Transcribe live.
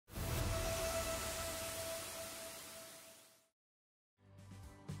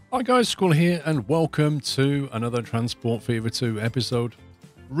Hi guys, Squall here, and welcome to another Transport Fever 2 episode.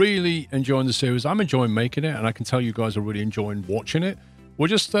 Really enjoying the series. I'm enjoying making it, and I can tell you guys are really enjoying watching it. We're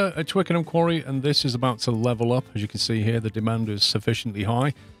just at Twickenham Quarry, and this is about to level up. As you can see here, the demand is sufficiently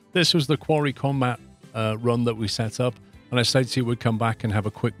high. This was the Quarry Combat run that we set up, and I said to you we'd come back and have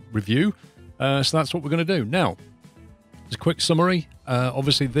a quick review. So that's what we're going to do. Now, as a quick summary,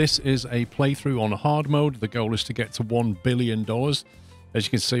 obviously this is a playthrough on hard mode. The goal is to get to $1 billion. As you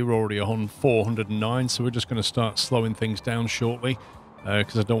can see, we're already on 409, so we're just going to start slowing things down shortly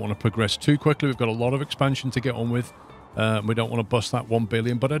because I don't want to progress too quickly. We've got a lot of expansion to get on with. We don't want to bust that 1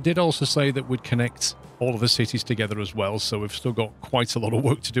 billion, but I did also say that we'd connect all of the cities together as well, so we've still got quite a lot of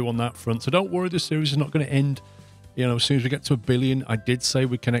work to do on that front. So don't worry, this series is not going to end, you know, as soon as we get to $1 billion. I did say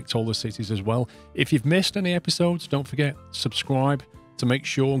we'd connect all the cities as well. If you've missed any episodes, don't forget, subscribe to make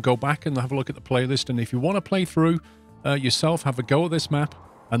sure and go back and have a look at the playlist. And if you want to play through yourself, have a go at this map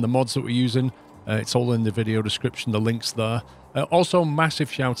and the mods that we're using. It's all in the video description, the links there. Also,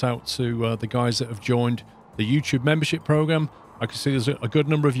 massive shout out to the guys that have joined the YouTube membership program. I can see there's a good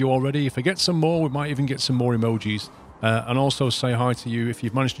number of you already. If I get some more, we might even get some more emojis. And also say hi to you if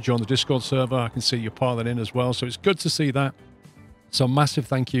you've managed to join the Discord server. I can see you're piling in as well, so it's good to see that. So massive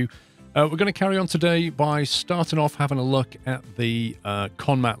thank you. We're going to carry on today by starting off having a look at the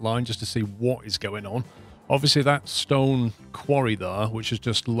Conmat line just to see what is going on. Obviously, that stone quarry there, which has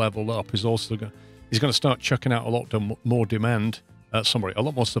just leveled up, is also going to start chucking out a lot more demand. A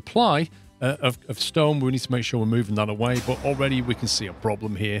lot more supply of stone. We need to make sure we're moving that away. But already we can see a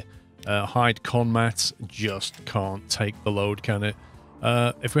problem here. Hide Conmat just can't take the load, can it?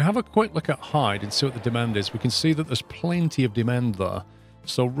 If we have a quick look at Hide and see what the demand is, we can see that there's plenty of demand there.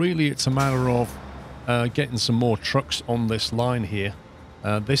 So really, it's a matter of getting some more trucks on this line here.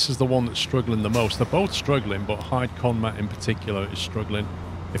 This is the one that's struggling the most. They're both struggling, but Hide Conmat in particular is struggling.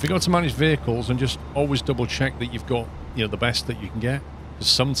 If you go to manage vehicles and just always double check that you've got, you know, the best that you can get, because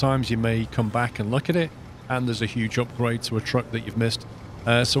sometimes you may come back and look at it and there's a huge upgrade to a truck that you've missed.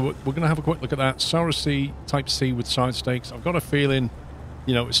 So we're going to have a quick look at that. Sour C, Type C with side stakes. I've got a feeling,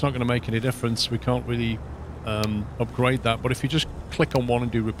 you know, it's not going to make any difference. We can't really upgrade that. But if you just click on one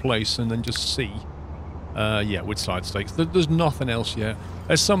and do replace and then just see, yeah, with side stakes. There's nothing else yet.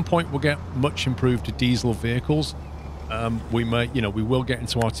 At some point, we'll get much improved diesel vehicles. We will get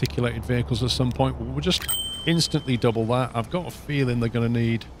into articulated vehicles at some point. But we'll just instantly double that. I've got a feeling they're going to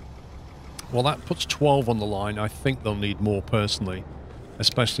need... Well, that puts 12 on the line. I think they'll need more personally,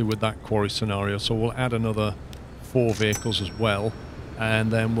 especially with that quarry scenario. So we'll add another 4 vehicles as well.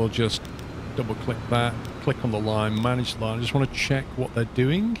 And then we'll just double-click that, click on the line, manage the line. I just want to check what they're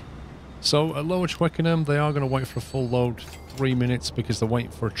doing. So at Lower Twickenham, they are going to wait for a full load 3 minutes because they're waiting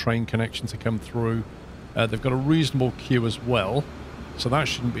for a train connection to come through. They've got a reasonable queue as well, so that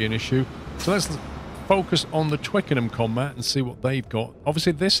shouldn't be an issue. So let's focus on the Twickenham Combat and see what they've got.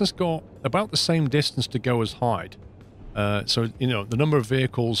 Obviously, this has got about the same distance to go as Hyde. So, you know, the number of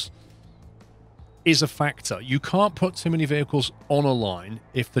vehicles is a factor. You can't put too many vehicles on a line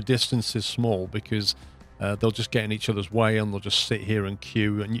if the distance is small because... they'll just get in each other's way and they'll just sit here and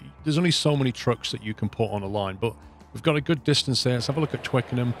queue. And there's only so many trucks that you can put on a line. But we've got a good distance there. Let's have a look at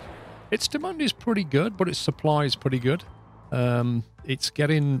Twickenham. Its demand is pretty good, but its supply is pretty good. It's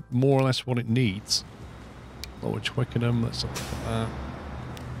getting more or less what it needs. Lower Twickenham, let's have a look at that.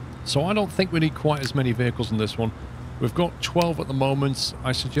 So I don't think we need quite as many vehicles in this one. We've got 12 at the moment.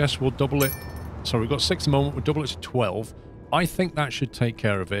 I suggest we'll double it. Sorry, we've got 6 at the moment. We'll double it to 12. I think that should take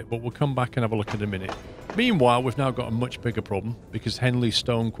care of it, but we'll come back and have a look in a minute. Meanwhile, we've now got a much bigger problem because Henley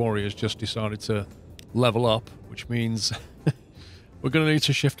Stone Quarry has just decided to level up, which means we're going to need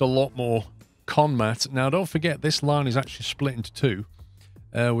to shift a lot more Conmat. Now, don't forget, this line is actually split into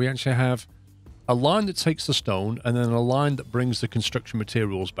 2. We actually have a line that takes the stone and then a line that brings the construction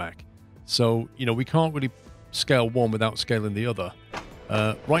materials back. So, you know, we can't really scale one without scaling the other.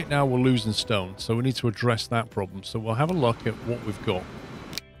 Right now, we're losing stone, so we need to address that problem. So we'll have a look at what we've got.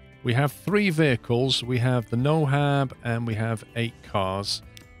 We have 3 vehicles. We have the NOHAB and we have 8 cars.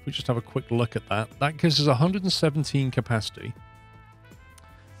 We just have a quick look at that. That gives us 117 capacity,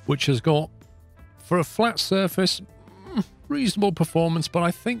 which has got, for a flat surface, reasonable performance, but I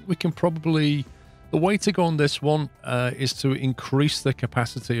think we can probably... The way to go on this one is to increase the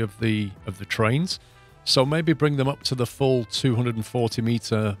capacity of the trains. So maybe bring them up to the full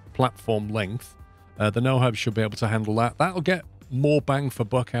 240-meter platform length. The NOHAB should be able to handle that. That'll get more bang for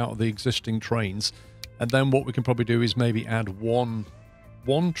buck out of the existing trains. And then what we can probably do is maybe add one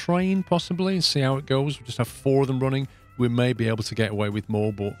train, possibly, and see how it goes. We'll just have 4 of them running. We may be able to get away with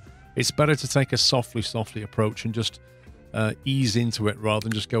more, but it's better to take a softly approach and just ease into it rather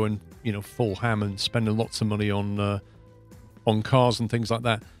than just going, you know, full ham and spending lots of money on cars and things like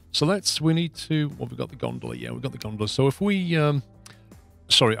that. So we need to, well, we've got the gondola. Yeah, we've got the gondola. So if we,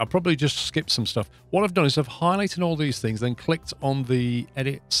 sorry, I probably just skipped some stuff. What I've done is I've highlighted all these things, then clicked on the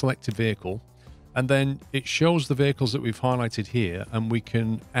edit selected vehicle, and then it shows the vehicles that we've highlighted here, and we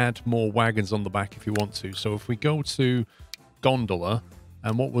can add more wagons on the back if you want to. So if we go to gondola,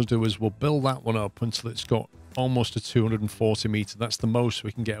 and what we'll do is we'll build that one up until it's got almost a 240 meter. That's the most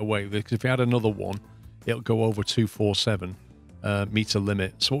we can get away with, because if we add another one, it'll go over 247 meter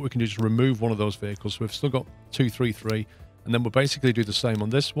limit. So what we can do is remove one of those vehicles. So we've still got 233, and then we'll basically do the same on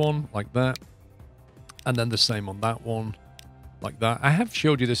this one, like that, and then the same on that one, like that. I have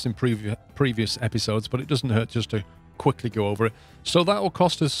showed you this in previous episodes, but it doesn't hurt just to quickly go over it. So that will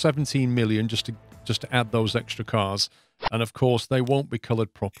cost us 17 million just to add those extra cars, and of course they won't be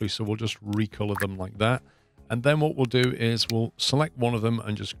colored properly, so we'll just recolor them like that. And then what we'll do is we'll select one of them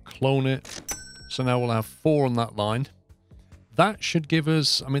and just clone it. So now we'll have 4 on that line. That should give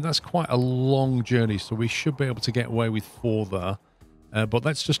us, I mean, that's quite a long journey, so we should be able to get away with 4 there. But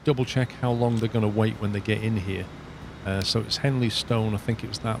let's just double check how long they're going to wait when they get in here. So it's Henley Stone, I think it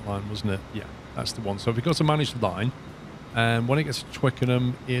was that line, wasn't it? Yeah, that's the one. So if we go to manage line, and when it gets to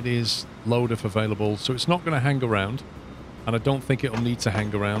Twickenham, it is load if available. So it's not going to hang around, and I don't think it'll need to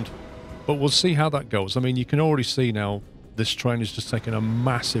hang around. But we'll see how that goes. I mean, you can already see now this train is just taking a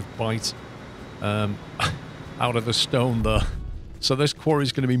massive bite out of the stone there. So this quarry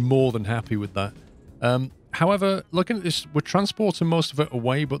is going to be more than happy with that. However, looking at this, we're transporting most of it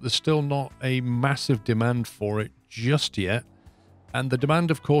away, but there's still not a massive demand for it just yet. And the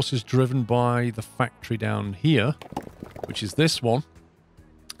demand, of course, is driven by the factory down here, which is this one.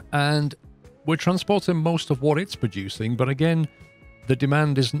 And we're transporting most of what it's producing, but again, the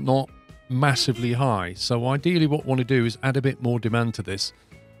demand is not massively high. So ideally what we want to do is add a bit more demand to this.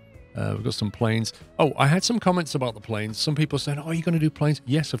 We've got some planes. Oh, I had some comments about the planes. Some people said, oh, are you going to do planes?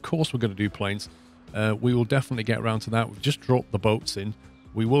 Yes, of course we're going to do planes. We will definitely get around to that. We've just dropped the boats in.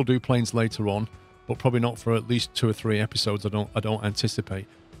 We will do planes later on, but probably not for at least 2 or 3 episodes. I don't anticipate.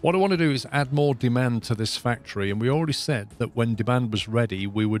 What I want to do is add more demand to this factory, and we already said that when demand was ready,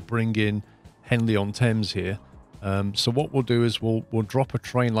 we would bring in Henley-on-Thames here. So what we'll do is we'll drop a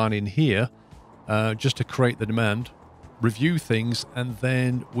train line in here just to create the demand, review things, and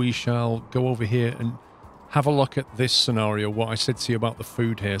then we shall go over here and have a look at this scenario, what I said to you about the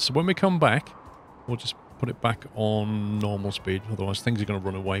food here. So when we come back, we'll just put it back on normal speed, otherwise things are going to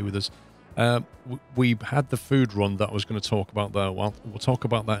run away with us. We had the food run that I was going to talk about there. Well, we'll talk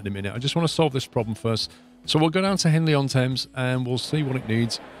about that in a minute. I just want to solve this problem first. So we'll go down to Henley-on-Thames and we'll see what it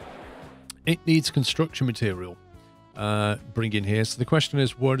needs. It needs construction material. Bring in here. So the question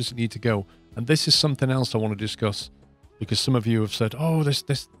is, where does it need to go? And this is something else I want to discuss, because some of you have said, oh, this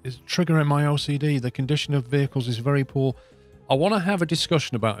is triggering my OCD. The condition of vehicles is very poor. I want to have a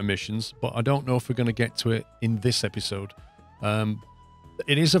discussion about emissions, but I don't know if we're going to get to it in this episode.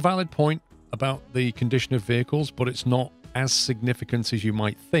 It is a valid point about the condition of vehicles, but it's not as significant as you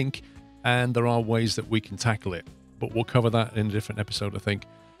might think, and there are ways that we can tackle it. But we'll cover that in a different episode, I think.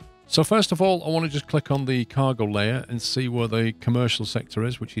 So first of all, I want to just click on the cargo layer and see where the commercial sector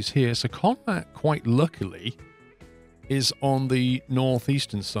is, which is here. So Combat, quite luckily, is on the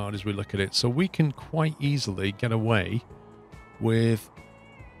northeastern side as we look at it. So we can quite easily get away with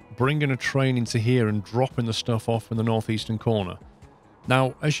bringing a train into here and dropping the stuff off in the northeastern corner.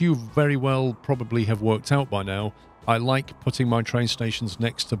 Now, as you very well probably have worked out by now, I like putting my train stations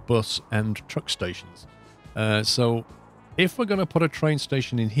next to bus and truck stations. So if we're going to put a train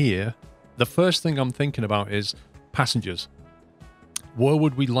station in here, the first thing I'm thinking about is passengers. Where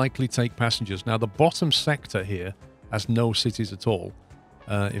would we likely take passengers? Now, the bottom sector here has no cities at all.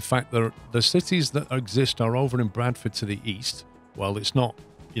 In fact, the cities that exist are over in Bradford to the east. Well, it's not,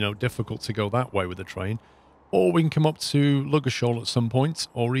 difficult to go that way with the train. Or we can come up to Ludgershall at some point,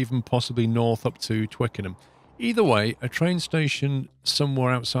 or even possibly north up to Twickenham. Either way, a train station somewhere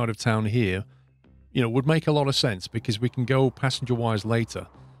outside of town here, would make a lot of sense, because we can go passenger-wise later.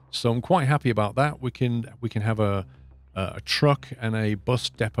 So I'm quite happy about that. We can have a truck and a bus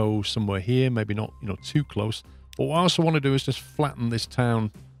depot somewhere here, maybe not, too close. But what I also want to do is just flatten the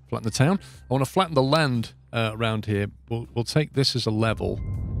town. I want to flatten the land around here. We'll take this as a level,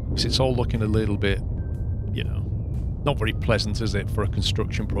 because it's all looking a little bit, not very pleasant, is it, for a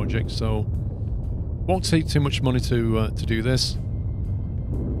construction project? So won't take too much money to do this,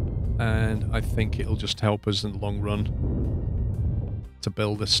 and I think it'll just help us in the long run to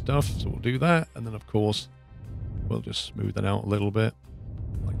build this stuff. So we'll do that, and then of course we'll just smooth it out a little bit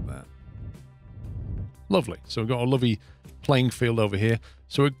like that. Lovely. So we've got a lovely playing field over here.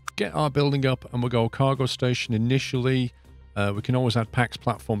 So we'll get our building up and we'll go cargo station initially. We can always add packs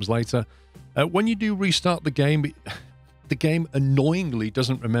platforms later. When you do restart the game annoyingly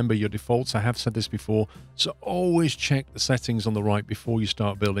doesn't remember your defaults. I have said this before. So always check the settings on the right before you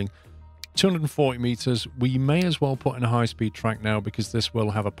start building. 240 meters. We may as well put in a high-speed track now because this will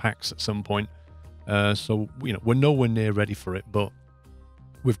have a PAX at some point. So, you know, we're nowhere near ready for it, but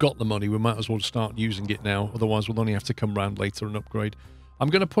we've got the money. We might as well start using it now. Otherwise, we'll only have to come round later and upgrade. I'm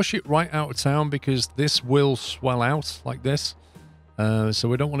going to push it right out of town because this will swell out like this. So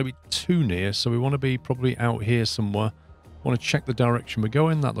we don't want to be too near. So we want to be probably out here somewhere. Want to check the direction we're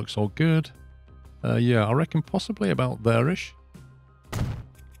going. That looks all good. Yeah, I reckon possibly about there-ish.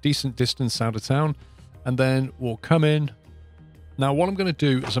 Decent distance out of town, and then we'll come in. Now what I'm going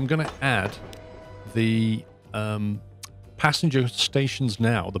to do is I'm going to add the passenger stations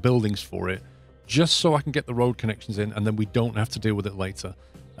now, the buildings for it, just so I can get the road connections in, and then we don't have to deal with it later.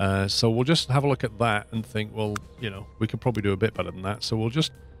 So we'll just have a look at that and think, well, you know, we could probably do a bit better than that. So we'll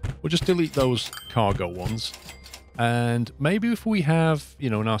just delete those cargo ones, and maybe if we have,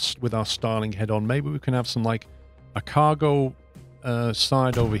 you know, with our styling head on, maybe we can have some like a cargo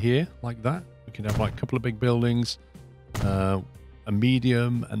side over here like that. We can have like a couple of big buildings, a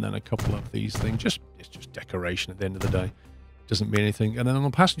medium, and then a couple of these things. It's just decoration at the end of the day. Doesn't mean anything. And then on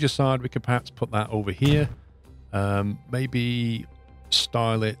the passenger side, we could perhaps put that over here. Maybe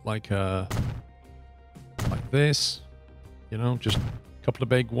style it like this. You know, just a couple of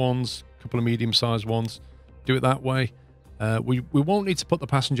big ones, a couple of medium-sized ones. Do it that way. We won't need to put the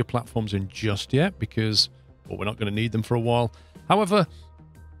passenger platforms in just yet because, well, we're not going to need them for a while. However,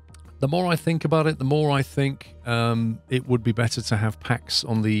 the more I think about it, the more I think it would be better to have packs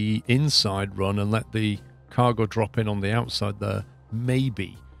on the inside run and let the cargo drop in on the outside there.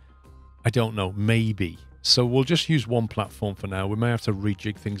 Maybe. I don't know. Maybe. So we'll just use one platform for now. We may have to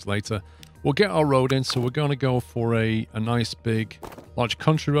rejig things later. We'll get our road in. So we're going to go for a nice big large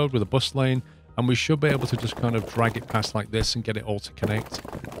country road with a bus lane. And we should be able to just kind of drag it past like this and get it all to connect.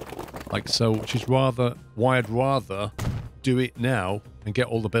 Like so, which is why I'd rather do it now and get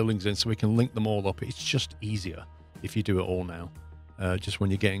all the buildings in so we can link them all up. It's just easier if you do it all now, just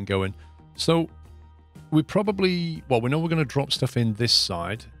when you're getting going. So we probably, well, we know we're going to drop stuff in this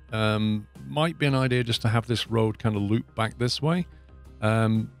side. Might be an idea just to have this road kind of loop back this way.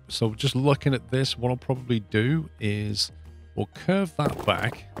 So just looking at this, what I'll probably do is we'll curve that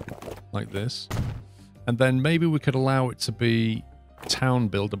back like this, and then maybe we could allow it to be town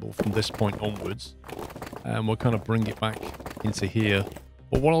buildable from this point onwards, and we'll kind of bring it back into here.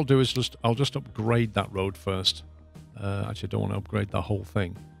 But what I'll do is I'll just upgrade that road first. Actually, I don't want to upgrade the whole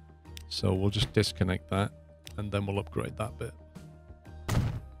thing, so we'll just disconnect that, and then we'll upgrade that bit,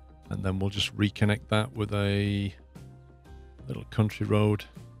 and then we'll just reconnect that with a little country road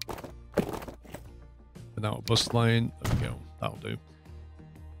without a bus lane. There we go, that'll do.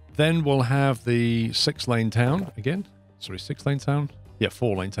 Then we'll have the 6-lane town again. Sorry, 6-lane town? Yeah,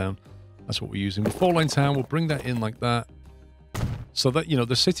 4-lane town. That's what we're using. The 4-lane town, we'll bring that in like that. So that, you know,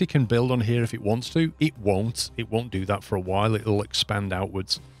 the city can build on here if it wants to. It won't. It won't do that for a while. It'll expand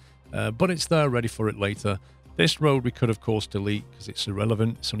outwards. But it's there, ready for it later. This road we could, of course, delete because it's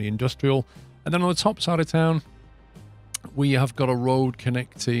irrelevant. It's only industrial. And then on the top side of town, we have got a road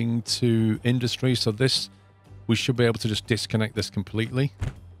connecting to industry. So this, we should be able to just disconnect this completely,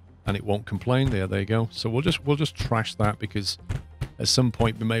 and it won't complain. There you go. So we'll just trash that because at some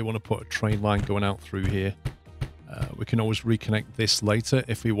point we may want to put a train line going out through here. We can always reconnect this later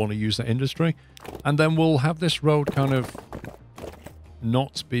if we want to use that industry, and then we'll have this road kind of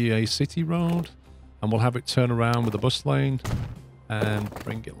not be a city road, and we'll have it turn around with a bus lane and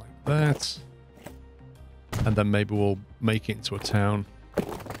bring it like that, and then maybe we'll make it into a town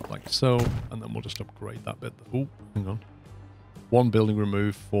like so, and then we'll just upgrade that bit. Oh, hang on. 1 building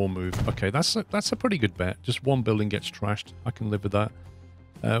removed, 4 moved. Okay, that's a pretty good bet. Just 1 building gets trashed. I can live with that.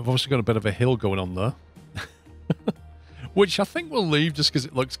 We've also got a bit of a hill going on there, which I think we'll leave just because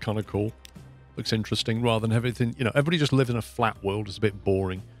it looks kind of cool. Looks interesting rather than everything. You know, everybody just lives in a flat world is a bit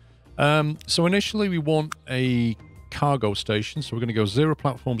boring. So initially we want a cargo station. So we're going to go 0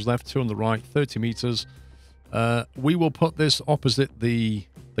 platforms left, 2 on the right, 30 meters. We will put this opposite the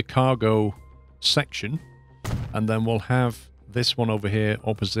cargo section, and then we'll have this one over here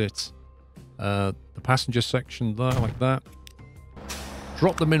opposite the passenger section there, like that.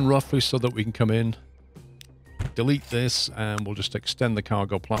 Drop them in roughly so that we can come in. Delete this, and we'll just extend the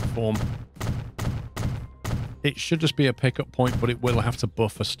cargo platform. It should just be a pickup point, but it will have to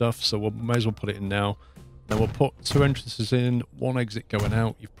buffer stuff, so we may as well put it in now. Then we'll put 2 entrances in, 1 exit going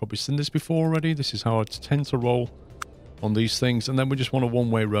out. You've probably seen this before already. This is how I tend to roll on these things. And then we just want a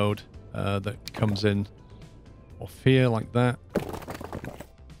one-way road that comes in off here like that.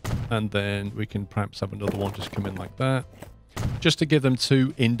 And then we can perhaps have another one just come in like that. Just to give them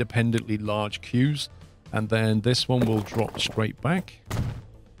 2 independently large queues. And then this one will drop straight back.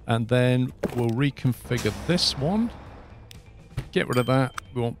 And then we'll reconfigure this one. Get rid of that.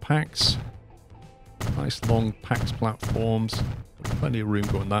 We want packs. Nice long packs platforms. Plenty of room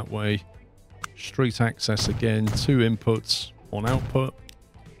going that way. Street access again. 2 inputs, 1 output.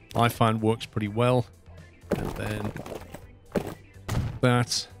 I find works pretty well. And then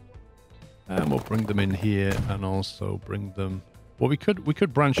that. And we'll bring them in here and also bring them... Well, we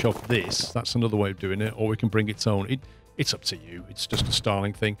could branch off this. That's another way of doing it. Or we can bring its own. It's up to you. It's just a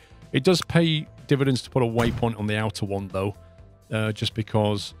styling thing. It does pay dividends to put a waypoint on the outer one, though. Just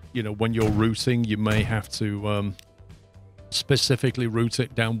because, you know, when you're routing, you may have to specifically route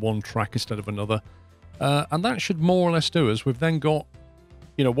it down one track instead of another. And that should more or less do us. We've then got,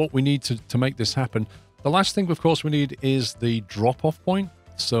 you know, what we need to make this happen. The last thing, of course, we need is the drop-off point.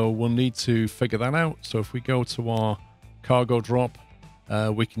 So we'll need to figure that out. So if we go to our cargo drop,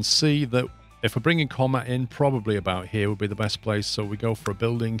 we can see that if we're bringing combat in, probably about here would be the best place. So we go for a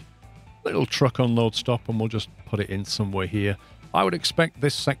building, little truck unload stop, and we'll just put it in somewhere here. I would expect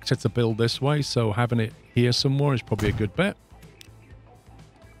this sector to build this way, so having it here somewhere is probably a good bet.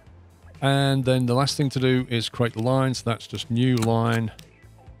 And then the last thing to do is create the line. So that's just new line.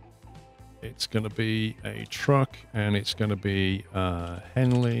 It's going to be a truck, and it's going to be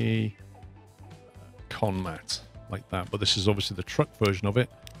Henley Conmat, like that. But this is obviously the truck version of it.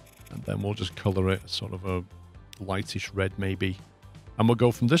 And then we'll just color it sort of a lightish red maybe. And we'll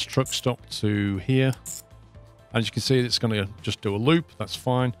go from this truck stop to here. As you can see, it's going to just do a loop. That's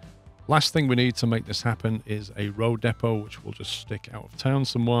fine. Last thing we need to make this happen is a road depot, which we'll just stick out of town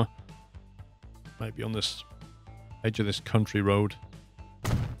somewhere. Maybe on this edge of this country road.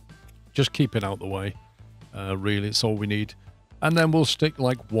 Just keep it out the way. Really, it's all we need. And then we'll stick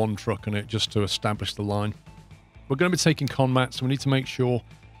like 1 truck on it just to establish the line. We're going to be taking Conmat, so we need to make sure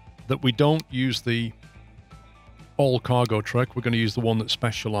that we don't use the all cargo truck. We're going to use the one that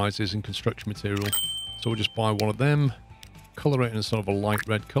specializes in construction material. So we'll just buy one of them, color it in a sort of a light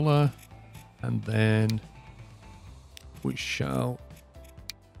red color, and then we shall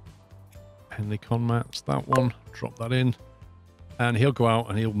Henley Conmats, that one, drop that in, and he'll go out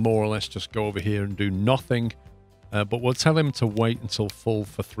and he'll more or less just go over here and do nothing. But we'll tell him to wait until full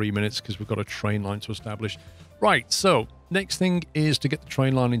for 3 minutes because we've got a train line to establish. Right, so next thing is to get the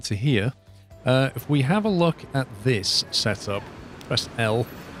train line into here. If we have a look at this setup, press L,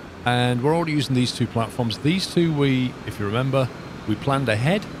 and we're already using these 2 platforms. These 2, if you remember, we planned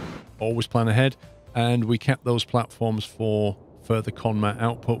ahead, always plan ahead, and we kept those platforms for further Conmat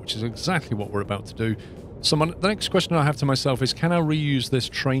output, which is exactly what we're about to do. So the next question I have to myself is, can I reuse this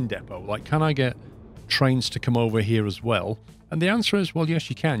train depot? Like, can I get trains to come over here as well? And the answer is, well,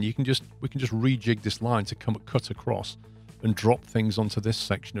 yes, you can. We can just rejig this line to cut across and drop things onto this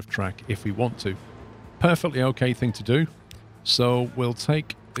section of track if we want to. Perfectly okay thing to do. So we'll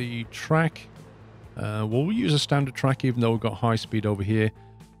take the track. We'll use a standard track even though we've got high speed over here.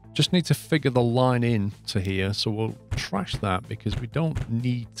 Just need to figure the line in to here. So we'll trash that because we don't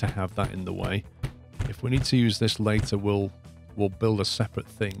need to have that in the way. If we need to use this later, we'll build a separate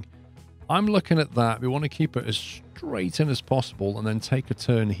thing. I'm looking at that. We want to keep it as straight in as possible and then take a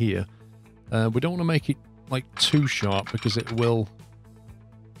turn here. We don't want to make it like too sharp because it will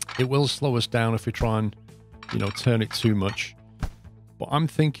slow us down if we try and, you know, turn it too much. But I'm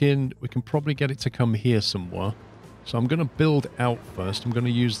thinking we can probably get it to come here somewhere. So I'm going to build out first. I'm going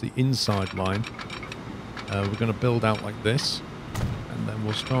to use the inside line. We're going to build out like this. And then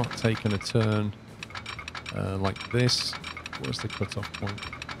we'll start taking a turn like this. Where's the cutoff point?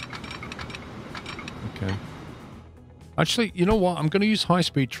 Okay. Actually, you know what? I'm going to use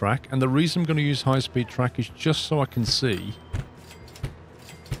high-speed track. And the reason I'm going to use high-speed track is just so I can see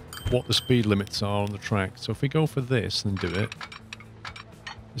what the speed limits are on the track. So if we go for this and do it,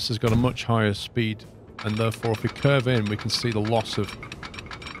 this has got a much higher speed, and therefore if we curve in, we can see the loss of...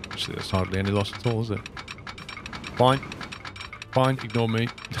 Actually, there's hardly any loss at all, is it? Fine. Fine, ignore me.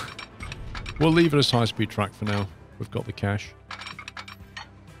 We'll leave it as high-speed track for now. We've got the cash.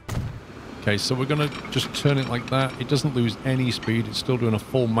 Okay, so we're going to just turn it like that. It doesn't lose any speed. It's still doing a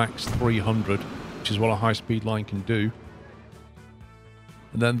full max 300, which is what a high-speed line can do.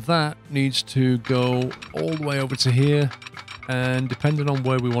 And then that needs to go all the way over to here. And depending on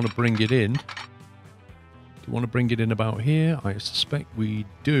where we want to bring it in, do we want to bring it in about here? I suspect we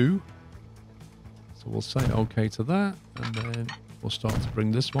do. So we'll say okay to that, and then we'll start to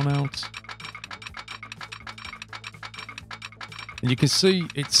bring this one out. And you can see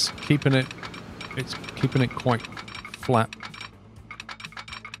it's keeping it quite flat.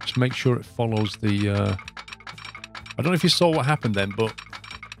 Just make sure it follows the I don't know if you saw what happened then, but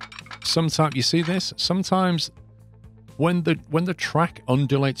sometimes you see this, sometimes when the track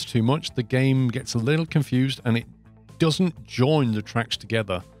undulates too much, the game gets a little confused and it doesn't join the tracks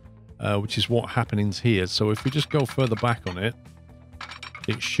together, which is what happens here. So if we just go further back on it,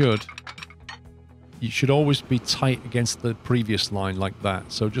 you should always be tight against the previous line like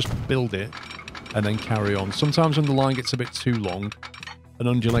that. So just build it and then carry on. Sometimes when the line gets a bit too long and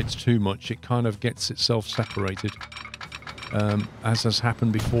undulates too much, it kind of gets itself separated, as has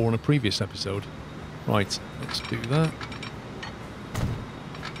happened before in a previous episode. Right, let's do that.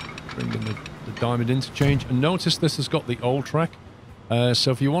 Bring in the diamond interchange. And notice this has got the old track.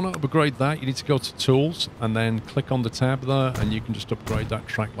 So if you want to upgrade that, you need to go to Tools and then click on the tab there, and you can just upgrade that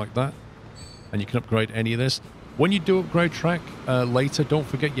track like that. And you can upgrade any of this. When you do upgrade track later, don't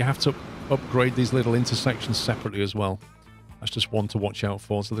forget you have to upgrade these little intersections separately as well. That's just one to watch out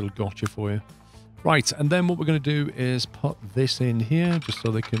for. It's a little gotcha for you. Right, and then what we're going to do is put this in here, just so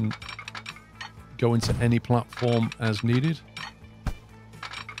they can go into any platform as needed.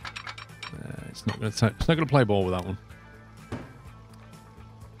 It's not going to play ball with that one.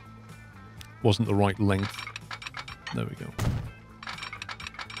 Wasn't the right length. There we go.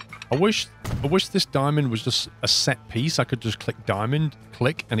 I wish this diamond was just a set piece. I could just click diamond,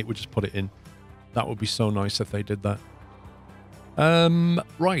 and it would just put it in. That would be so nice if they did that.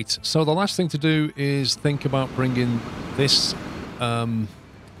 Right, so the last thing to do is think about bringing this, having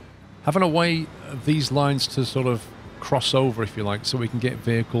a way of these lines to sort of cross over, if you like, so we can get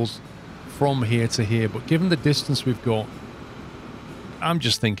vehicles from here to here. But given the distance we've got, I'm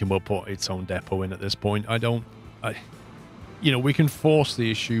just thinking we'll put its own depot in at this point. You know, we can force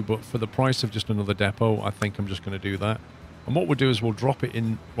the issue, but for the price of just another depot, I think I'm just going to do that. And what we'll do is we'll drop it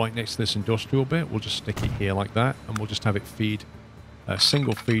in right next to this industrial bit. We'll just stick it here like that, and we'll just have it feed,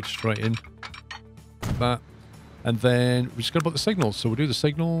 single feed straight in, like that. And then we're just going to put the signals. So we'll do the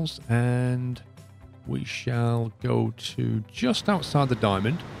signals, and we shall go to just outside the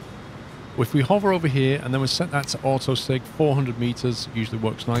diamond. If we hover over here, and then we set that to auto sig, 400 meters, usually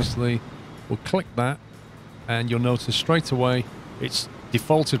works nicely. We'll click that, and you'll notice straight away it's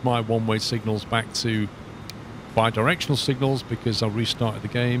defaulted my one-way signals back to bi-directional signals because I restarted the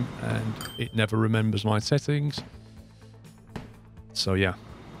game and it never remembers my settings. So yeah,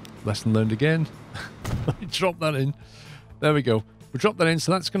 lesson learned again. Drop that in. There we go. We'll drop that in,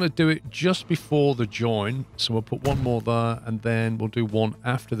 so that's going to do it just before the join. So we'll put one more there, and then we'll do one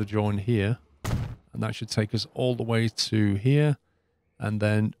after the join here. And that should take us all the way to here. And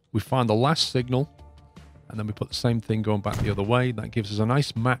then we find the last signal, and then we put the same thing going back the other way. That gives us a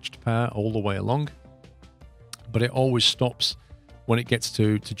nice matched pair all the way along. But it always stops when it gets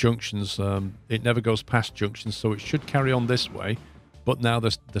to junctions. It never goes past junctions, so it should carry on this way. But now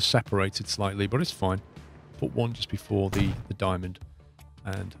they're separated slightly, but it's fine. Put one just before the diamond,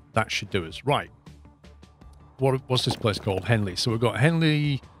 and that should do us. Right. What's this place called? Henley. So we've got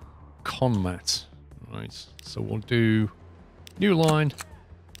Henley Conmat. Right. So we'll do new line,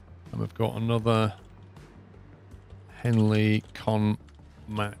 and we've got another Henley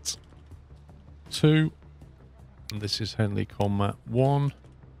Conmat 2. And this is Henley Conmat 1.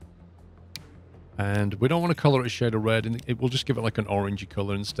 And we don't want to color it a shade of red, and we'll just give it like an orangey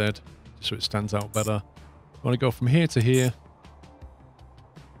color instead, so it stands out better. We want to go from here to here.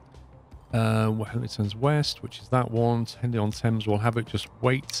 Henley Thames West, which is that one. Henley on Thames, we'll have it just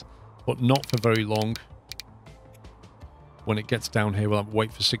wait, but not for very long. When it gets down here, we'll have to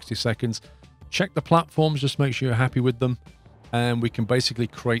wait for 60 seconds. Check the platforms, just make sure you're happy with them, and we can basically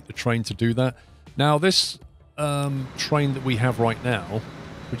create the train to do that. Now, this train that we have right now,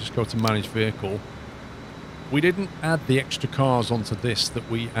 we just go to manage vehicle. We didn't add the extra cars onto this that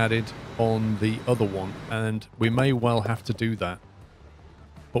we added on the other one, and we may well have to do that.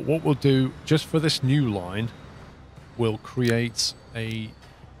 But what we'll do, just for this new line, we'll create a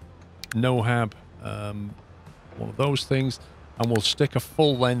no-hab, one of those things, and we'll stick a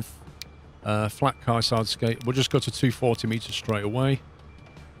full-length flat car side skate. We'll just go to 240 meters straight away.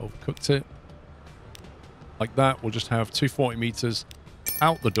 Overcooked it. Like that, we'll just have 240 meters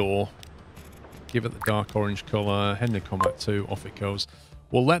out the door. Give it the dark orange color. Henley Combat 2, off it goes.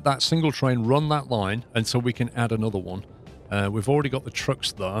 We'll let that single train run that line until we can add another one. We've already got the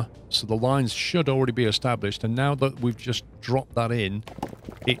trucks there, so the lines should already be established. And now that we've just dropped that in,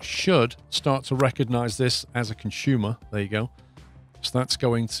 it should start to recognize this as a consumer. There you go. So that's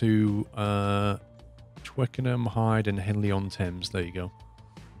going to Twickenham, Hyde, and Henley-on-Thames. There you go.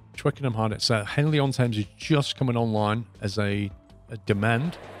 Twickenham, Hyde. So Henley-on-Thames is just coming online as a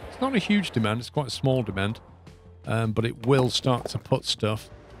demand. It's not a huge demand. It's quite a small demand. But it will start to put stuff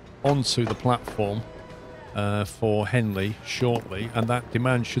onto the platform for Henley shortly. And that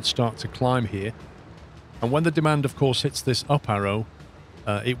demand should start to climb here. And when the demand, of course, hits this up arrow,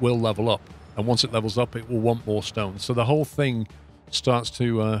 it will level up. And once it levels up, it will want more stone. So the whole thing starts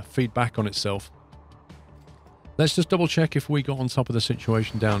to feed back on itself. Let's just double check if we got on top of the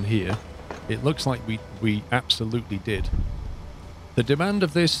situation down here. It looks like we absolutely did. The demand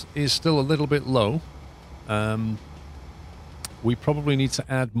of this is still a little bit low. We probably need to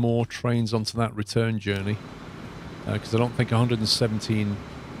add more trains onto that return journey. Because I don't think 117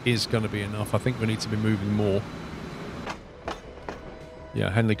 is going to be enough. I think we need to be moving more. Yeah,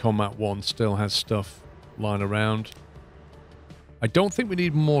 Henley Combat 1 still has stuff lying around. I don't think we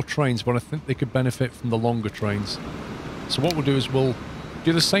need more trains, but I think they could benefit from the longer trains. So what we'll do is we'll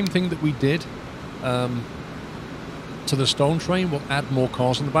do the same thing that we did to the stone train. We'll add more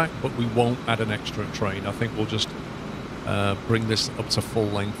cars on the back, but we won't add an extra train. I think we'll just bring this up to full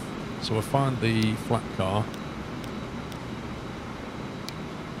length. So we'll find the flat car.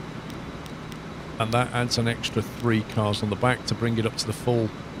 And that adds an extra 3 cars on the back to bring it up to the full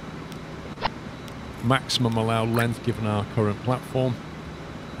maximum allowed length given our current platform.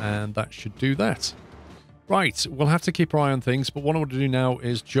 And that should do that. Right, we'll have to keep our eye on things, but what I want to do now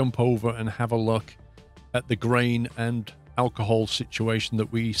is jump over and have a look at the grain and alcohol situation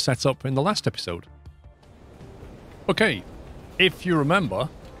that we set up in the last episode. Okay, if you remember,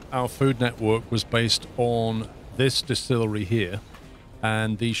 our food network was based on this distillery here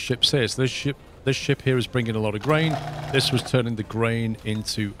and these ships here. So this ship here is bringing a lot of grain. This was turning the grain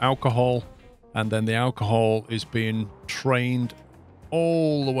into alcohol, and then the alcohol is being trained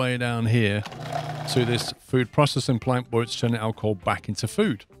all the way down here to this food processing plant where it's turning alcohol back into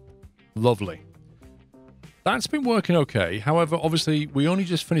food. Lovely. That's been working okay. However, obviously, we only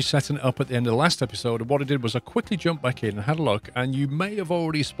just finished setting it up at the end of the last episode, and what I did was I quickly jumped back in and had a look, and you may have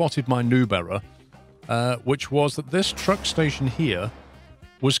already spotted my noob error, which was that this truck station here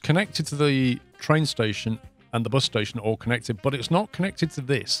was connected to the train station and the bus station all connected, but it's not connected to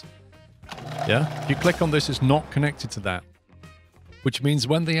this. Yeah, if you click on this, it's not connected to that, which means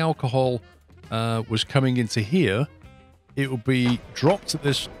when the alcohol was coming into here, it will be dropped at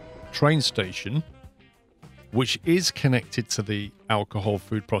this train station, which is connected to the alcohol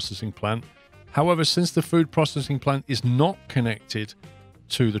food processing plant. However, since the food processing plant is not connected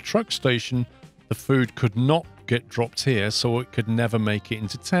to the truck station, the food could not get dropped here, so it could never make it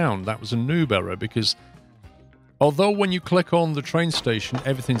into town. That was a noob error, because although when you click on the train station,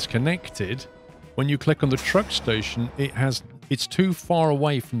 everything's connected, when you click on the truck station, it's too far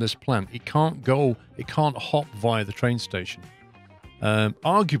away from this plant. It can't hop via the train station.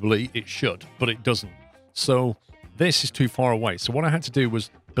 Arguably, it should, but it doesn't. So this is too far away. So what I had to do was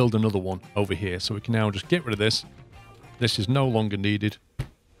build another one over here. So we can now just get rid of this. This is no longer needed.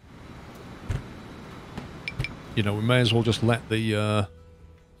 You know, we may as well just let the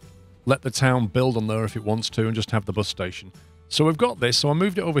town build on there if it wants to and just have the bus station. So we've got this. So I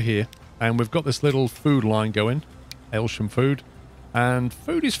moved it over here, and we've got this little food line going, Aylsham food, and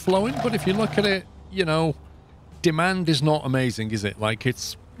food is flowing. But if you look at it, you know, demand is not amazing, is it? Like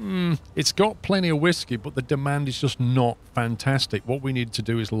it's got plenty of whiskey, but the demand is just not fantastic. What we need to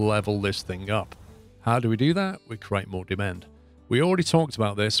do is level this thing up. How do we do that? We create more demand. We already talked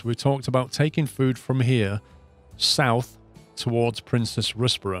about this. We talked about taking food from here south towards Princess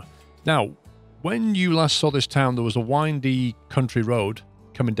Risborough. Now, when you last saw this town, there was a windy country road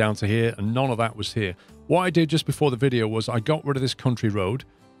coming down to here, and none of that was here. What I did just before the video was I got rid of this country road,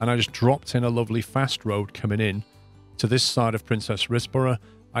 and I just dropped in a lovely fast road coming in to this side of Princess Risborough.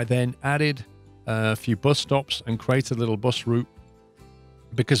 I then added a few bus stops and created a little bus route,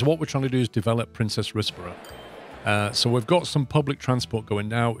 because what we're trying to do is develop Princess Risborough. So we've got some public transport going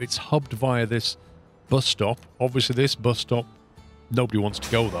now. It's hubbed via this bus stop. Obviously, this bus stop, nobody wants to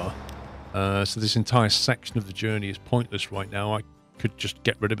go there. So this entire section of the journey is pointless right now. I could just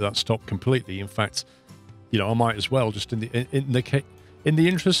get rid of that stop completely. In fact, you know, I might as well, just in the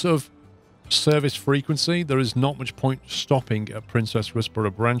interest of service frequency, there is not much point stopping at Princess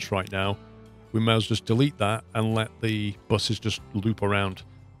Risborough branch right now. We may as well just delete that and let the buses just loop around.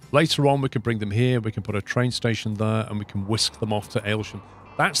 Later on, we can bring them here, we can put a train station there, and we can whisk them off to Aylsham.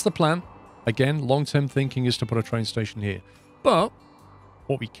 That's the plan. Again, long-term thinking is to put a train station here. But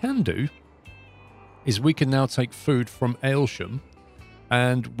what we can do is we can now take food from Aylsham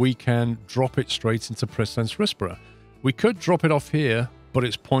and we can drop it straight into Princess Risborough. We could drop it off here, but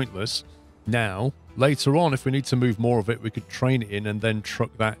it's pointless now Later on, if we need to move more of it, we could train it in and then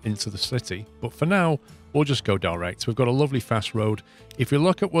truck that into the city. But for now, we'll just go direct. We've got a lovely fast road. If you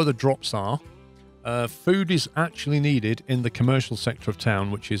look at where the drops are, food is actually needed in the commercial sector of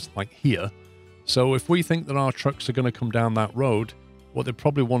town, which is like here. So if we think that our trucks are going to come down that road, what they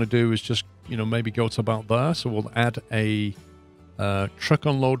probably want to do is just, you know, maybe go to about there. So we'll add a truck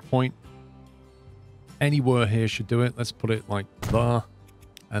unload point. Anywhere here should do it. Let's put it like there.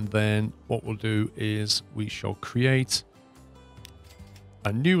 And then what we'll do is we shall create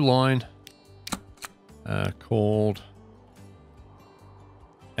a new line called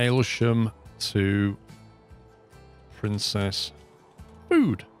Aylsham to Princess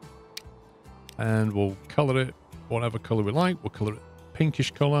Food. And we'll color it whatever color we like. We'll color it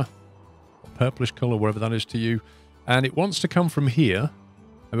pinkish color or purplish color, wherever that is to you. And it wants to come from here.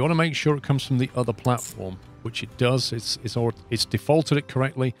 And we want to make sure it comes from the other platform, which it does. It's defaulted it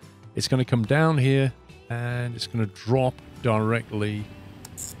correctly. It's going to come down here and it's going to drop directly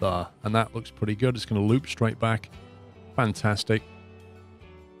there. And that looks pretty good. It's going to loop straight back. Fantastic.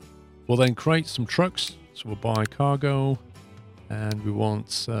 We'll then create some trucks. So we'll buy cargo and we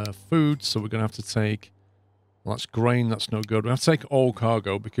want food. So we're going to have to take, well, that's grain. That's no good. We have to take all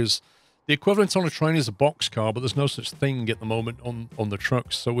cargo because the equivalent on a train is a box car, but there's no such thing at the moment on the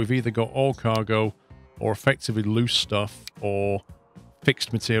trucks. So we've either got all cargo or effectively loose stuff or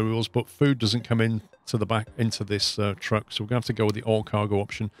fixed materials, but food doesn't come in to the back into this truck. So we're going to have to go with the all cargo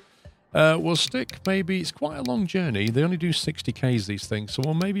option. We'll stick maybe, it's quite a long journey. They only do 60 Ks, these things. So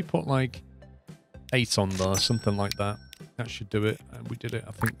we'll maybe put like 8 on there, something like that. That should do it. And we did it,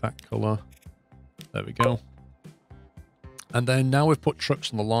 I think, that color. There we go. And then now we've put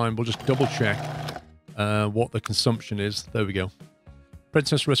trucks on the line, we'll just double check what the consumption is. There we go.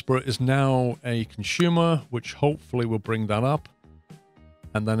 Princess Whisperer is now a consumer, which hopefully will bring that up.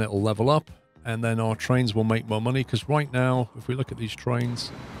 And then it'll level up. And then our trains will make more money. Because right now, if we look at these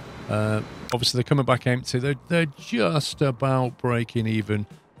trains, obviously they're coming back empty. They're just about breaking even.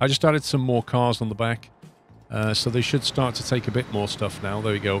 I just added some more cars on the back. So they should start to take a bit more stuff now.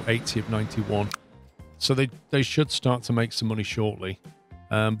 There we go, 80 of 91. So they should start to make some money shortly.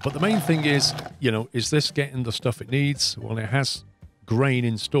 But the main thing is, you know, is this getting the stuff it needs? Well, it has grain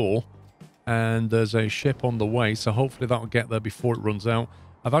in store and there's a ship on the way. So hopefully that'll get there before it runs out.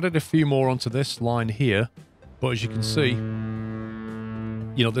 I've added a few more onto this line here. But as you can see,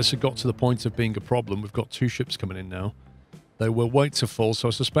 you know, this has got to the point of being a problem. We've got 2 ships coming in now. They will wait till full. So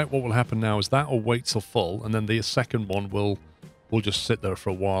I suspect what will happen now is that will wait till full. And then the second one will just sit there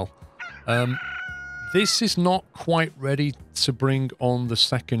for a while. This is not quite ready to bring on the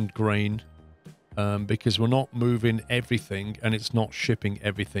second grain because we're not moving everything and it's not shipping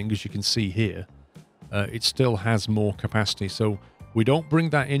everything, as you can see here. It still has more capacity, so we don't bring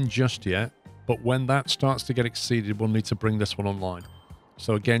that in just yet, but when that starts to get exceeded, we'll need to bring this one online.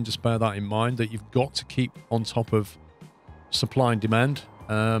 So again, just bear that in mind, that you've got to keep on top of supply and demand.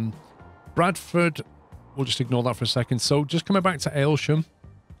 Bradford, we'll just ignore that for a second. So just coming back to Aylsham,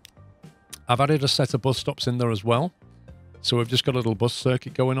 I've added a set of bus stops in there as well. So we've just got a little bus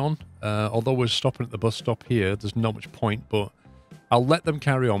circuit going on. Although we're stopping at the bus stop here, there's not much point, but I'll let them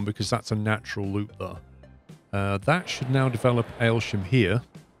carry on because that's a natural loop there. That should now develop Aylsham here.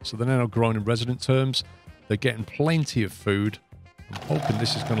 So they're now growing in resident terms. They're getting plenty of food. I'm hoping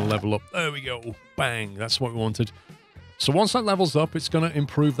this is going to level up. There we go. Bang. That's what we wanted. So once that levels up, it's going to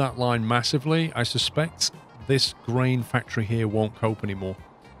improve that line massively. I suspect this grain factory here won't cope anymore.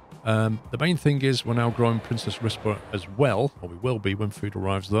 The main thing is we're now growing Princess Whisperer as well, or we will be when food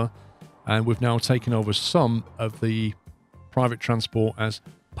arrives there. And we've now taken over some of the private transport as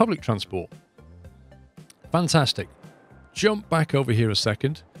public transport. Fantastic. Jump back over here a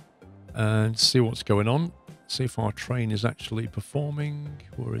second and see what's going on. See if our train is actually performing.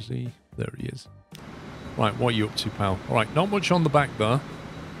 Where is he? There he is. Right, what are you up to, pal? All right, not much on the back there.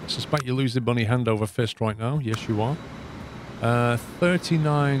 I suspect you're losing money hand over fist right now. Yes, you are.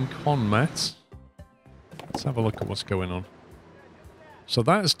 39 con mats. Let's have a look at what's going on. So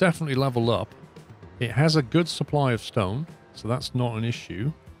that's definitely leveled up. It has a good supply of stone, so that's not an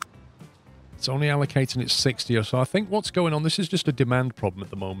issue. It's only allocating its 60 or so. I think what's going on, this is just a demand problem at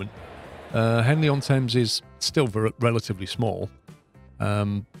the moment. Henley-on-Thames is still relatively small,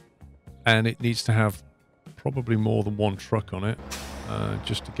 and it needs to have probably more than one truck on it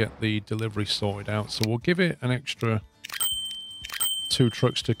just to get the delivery sorted out. So we'll give it an extra 2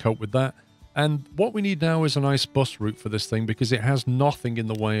 trucks to cope with that. And what we need now is a nice bus route for this thing because it has nothing in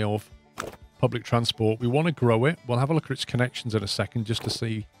the way of public transport. We want to grow it. We'll have a look at its connections in a second just to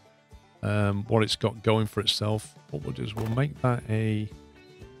see what it's got going for itself. What we'll do is we'll make that a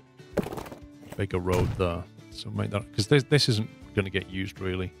bigger road there. So make that, because this isn't going to get used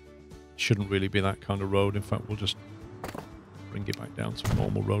really. Shouldn't really be that kind of road. In fact, we'll just bring it back down to a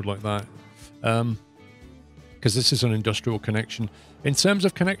normal road like that. Because this is an industrial connection. In terms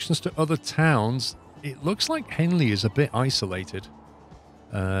of connections to other towns, it looks like Henley is a bit isolated.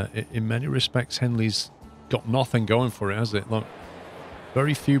 In many respects, Henley's got nothing going for it, has it? Look,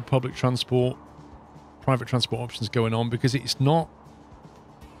 very few public transport, private transport options going on, because it's not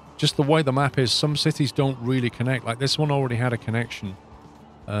just the way the map is. Some cities don't really connect. Like this one already had a connection.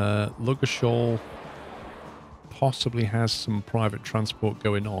 Ludgershall possibly has some private transport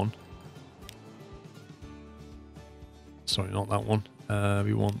going on. Sorry, not that one.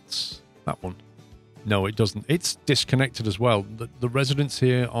 We want that one. No, it doesn't. It's disconnected as well. The residents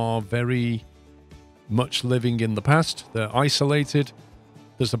here are very much living in the past. They're isolated.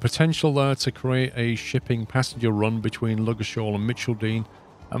 There's a potential there to create a shipping passenger run between Ludgershall and Mitcheldean,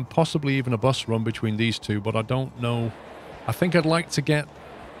 and possibly even a bus run between these two, but I don't know. I think I'd like to get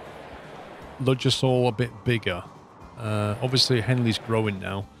Ludgershall a bit bigger. Obviously, Henley's growing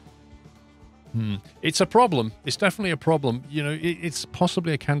now. It's a problem. It's definitely a problem. You know, it's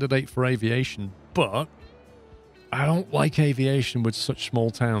possibly a candidate for aviation, but I don't like aviation with such small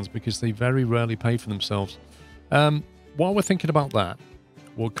towns because they very rarely pay for themselves. While we're thinking about that,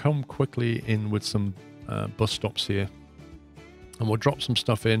 we'll come quickly in with some bus stops here, and we'll drop some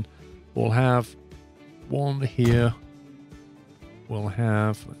stuff in. We'll have one here. We'll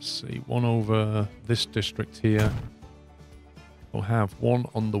have, let's see, one over this district here. We'll have one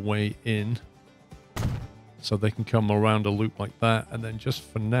on the way in, so they can come around a loop like that. And then just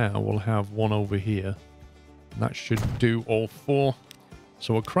for now, we'll have one over here. And that should do all four.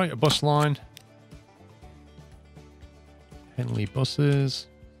 So we'll create a bus line. Henley buses.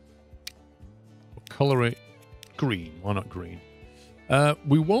 We'll color it green. Why not green?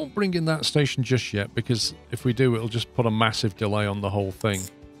 We won't bring in that station just yet, because if we do, it'll just put a massive delay on the whole thing.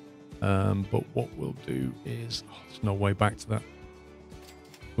 But what we'll do is... Oh, there's no way back to that.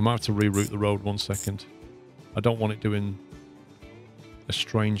 We might have to reroute the road 1 second. I don't want it doing a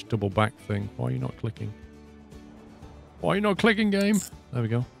strange double back thing. Why are you not clicking? Why are you not clicking, game? There we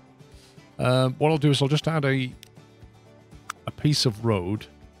go. What I'll do is I'll just add a piece of road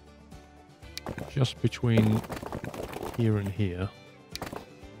just between here and here.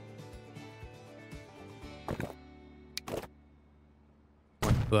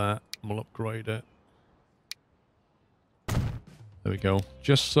 Like that. And we'll upgrade it. There we go.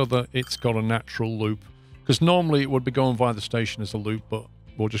 Just so that it's got a natural loop. Because normally it would be going via the station as a loop, but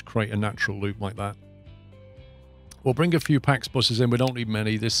we'll just create a natural loop like that. We'll bring a few PAX buses in. We don't need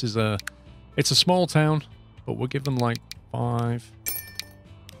many. This is it's a small town, but we'll give them like 5.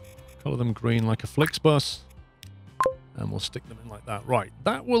 Color them green like a Flixbus. And we'll stick them in like that. Right.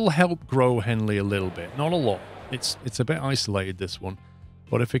 That will help grow Henley a little bit. Not a lot. It's a bit isolated, this one.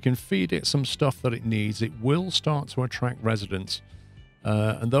 But if it can feed it some stuff that it needs, it will start to attract residents.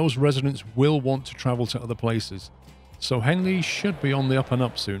 And those residents will want to travel to other places. So Henley should be on the up and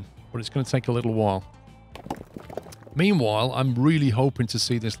up soon, but it's going to take a little while. Meanwhile, I'm really hoping to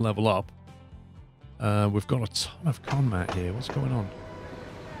see this level up. We've got a ton of Conmat here. What's going on?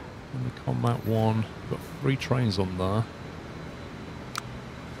 In the Conmat 1, we've got 3 trains on there.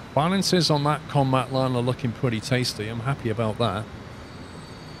 Finances on that Conmat line are looking pretty tasty. I'm happy about that.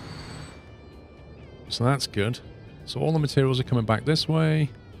 So that's good. So all the materials are coming back this way.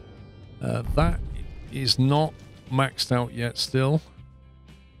 That is not maxed out yet still.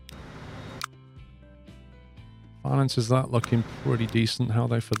 Finance is that looking pretty decent. How are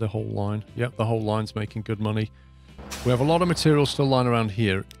they for the whole line? Yep, the whole line's making good money. We have a lot of material still lying around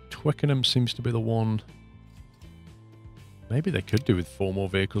here. Twickenham seems to be the one. Maybe they could do with 4 more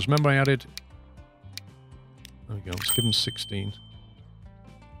vehicles. Remember I added... There we go. Let's give them 16.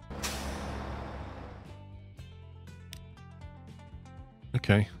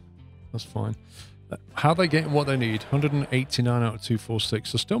 Okay, that's fine. How are they getting what they need? 189 out of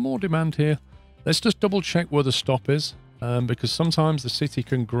 246. There's still more demand here. Let's just double check where the stop is, because sometimes the city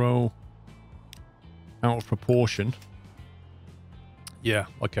can grow out of proportion. Yeah,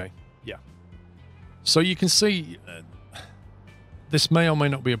 okay, yeah. So you can see this may or may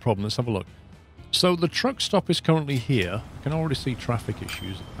not be a problem. Let's have a look. So the truck stop is currently here. I can already see traffic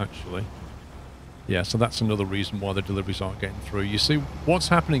issues, actually. Yeah, so that's another reason why the deliveries aren't getting through. You see, what's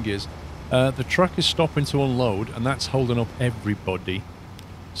happening is the truck is stopping to unload, and that's holding up everybody.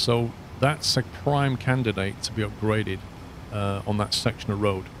 So that's a prime candidate to be upgraded on that section of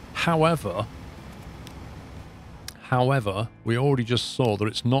road. However, we already just saw that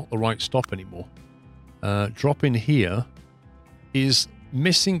it's not the right stop anymore. Drop in here is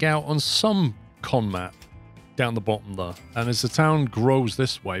missing out on some Conmat down the bottom there. And as the town grows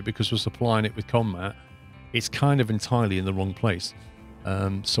this way, because we're supplying it with Conmat, it's kind of entirely in the wrong place.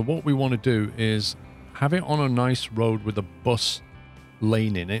 So what we want to do is have it on a nice road with a bus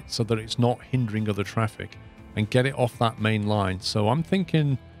lane in it so that it's not hindering other traffic, and get it off that main line. So I'm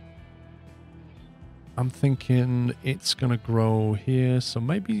thinking it's going to grow here. So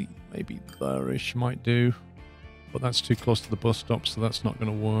maybe there-ish might do, but that's too close to the bus stop, so that's not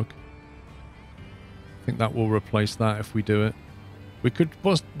going to work. I think that will replace that if we do it. We could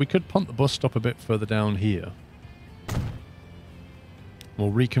punt the bus stop a bit further down here.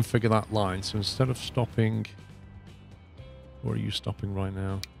 We'll reconfigure that line. So instead of stopping, where are you stopping right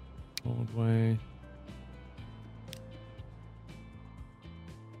now? Broadway.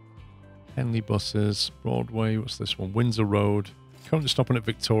 Henley buses, Broadway. What's this one? Windsor Road. Currently stopping at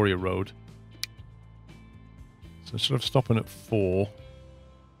Victoria Road. So instead of stopping at 4.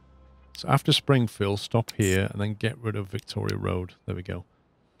 So after Springfield, stop here and then get rid of Victoria Road. There we go.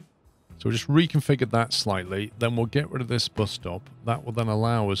 So we just reconfigured that slightly. Then we'll get rid of this bus stop. That will then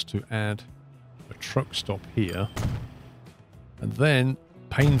allow us to add a truck stop here. And then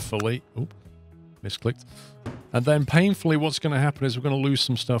painfully... Oop, misclicked. And then painfully what's going to happen is we're going to lose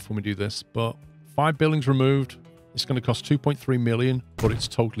some stuff when we do this. But 5 buildings removed. It's going to cost 2.3 million, but it's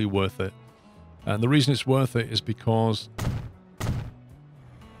totally worth it. And the reason it's worth it is because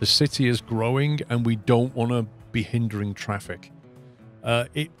the city is growing and we don't want to be hindering traffic.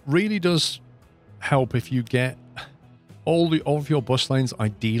 It really does help if you get all of your bus lanes,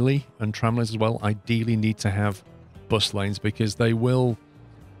 ideally, and tram lanes as well, ideally need to have bus lanes, because they will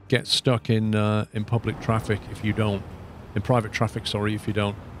get stuck in public traffic if you don't. In private traffic, sorry, if you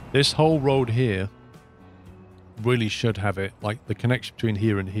don't. This whole road here really should have it, like the connection between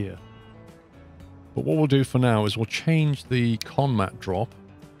here and here. But what we'll do for now is we'll change the Conmat drop.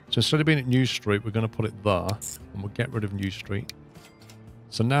 So instead of being at New Street, we're going to put it there, and we'll get rid of New Street.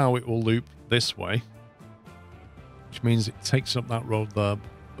 So now it will loop this way, which means it takes up that road there,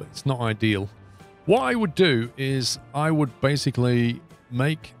 but it's not ideal. What I would do is I would basically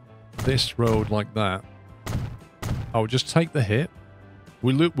make this road like that. I would just take the hit.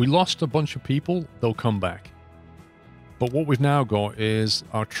 We lost a bunch of people, they'll come back. But what we've now got is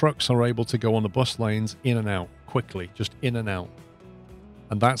our trucks are able to go on the bus lanes in and out quickly, just in and out.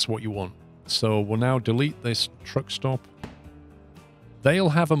 And that's what you want. So we'll now delete this truck stop. They'll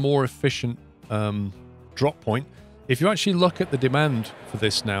have a more efficient drop point. If you actually look at the demand for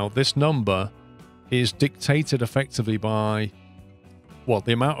this now, this number is dictated effectively by, well,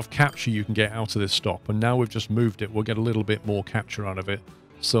 the amount of capture you can get out of this stop. And now we've just moved it. We'll get a little bit more capture out of it.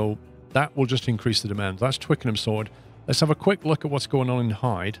 So that will just increase the demand. That's Twickenham Sword. Let's have a quick look at what's going on in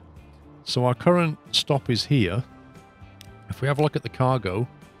Hyde. So our current stop is here. If we have a look at the cargo,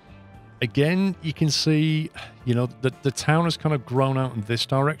 again, you can see, you know, the town has kind of grown out in this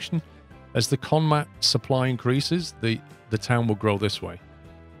direction. As the Conmat supply increases, the town will grow this way.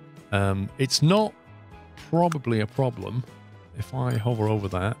 It's not probably a problem. If I hover over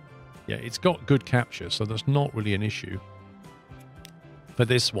that, yeah, it's got good capture, so that's not really an issue for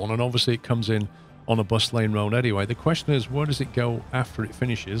this one. And obviously it comes in on a bus lane road anyway. The question is, where does it go after it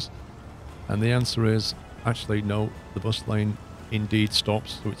finishes? And the answer is, actually, no, the bus lane indeed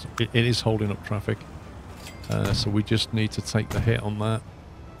stops. So it is holding up traffic. So we just need to take the hit on that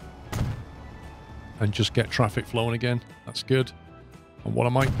and just get traffic flowing again. That's good. And what I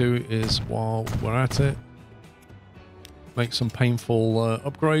might do is, while we're at it, make some painful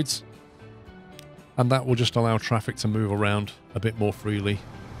upgrades. And that will just allow traffic to move around a bit more freely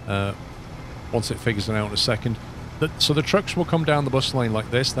once it figures it out in a second. So the trucks will come down the bus lane like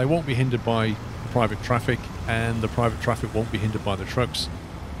this. They won't be hindered by private traffic, and the private traffic won't be hindered by the trucks.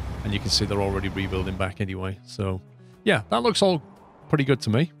 And you can see they're already rebuilding back anyway. So yeah, that looks all pretty good to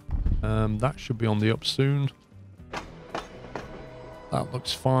me. That should be on the up soon. That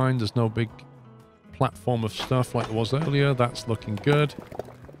looks fine. There's no big platform of stuff like there was earlier. That's looking good.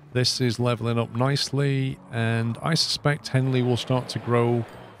 This is leveling up nicely, and I suspect Henley will start to grow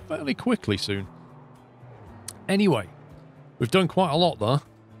fairly quickly soon. Anyway, we've done quite a lot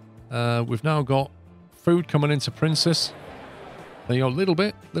there. We've now got food coming into Princess. There you go, a little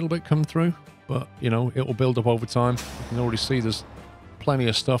bit come through, but you know, it will build up over time. You can already see there's plenty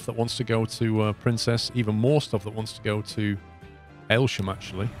of stuff that wants to go to Princess, even more stuff that wants to go to Aylsham,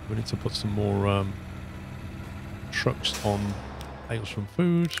 actually. We need to put some more trucks on Aylsham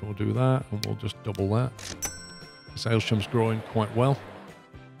food, so we'll do that, and we'll just double that. This Aylsham's growing quite well.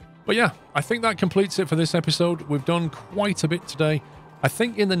 But yeah, I think that completes it for this episode. We've done quite a bit today. I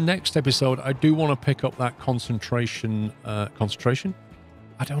think in the next episode, I do want to pick up that concentration. I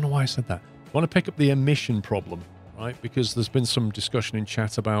don't know why I said that. want to pick up the emission problem, right? Because there's been some discussion in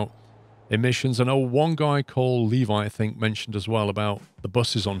chat about emissions. I know one guy called Levi, I think, mentioned as well about the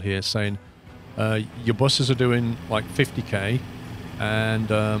buses on here, saying your buses are doing like 50k and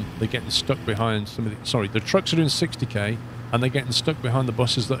they're getting stuck behind some of the... Sorry, the trucks are doing 60k and they're getting stuck behind the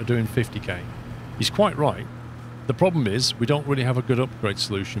buses that are doing 50k. He's quite right. The problem is we don't really have a good upgrade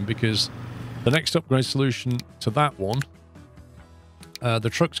solution, because the next upgrade solution to that one, the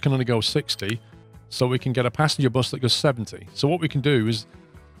trucks can only go 60, so we can get a passenger bus that goes 70. So what we can do is,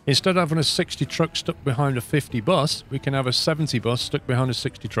 instead of having a 60 truck stuck behind a 50 bus, we can have a 70 bus stuck behind a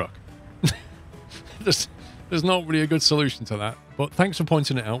 60 truck. There's not really a good solution to that, but thanks for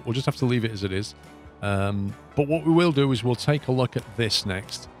pointing it out. We'll just have to leave it as it is. But what we will do is we'll take a look at this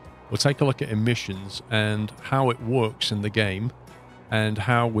next. We'll take a look at emissions and how it works in the game and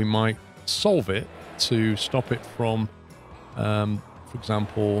how we might solve it to stop it from, for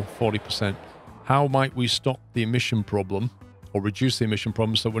example, 40%. How might we stop the emission problem or reduce the emission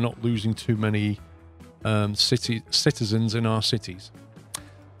problem so we're not losing too many citizens in our cities?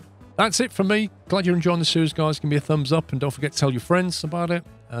 That's it from me. Glad you're enjoying the series, guys. Give me a thumbs up and don't forget to tell your friends about it.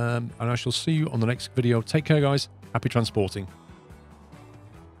 And I shall see you on the next video. Take care, guys. Happy transporting.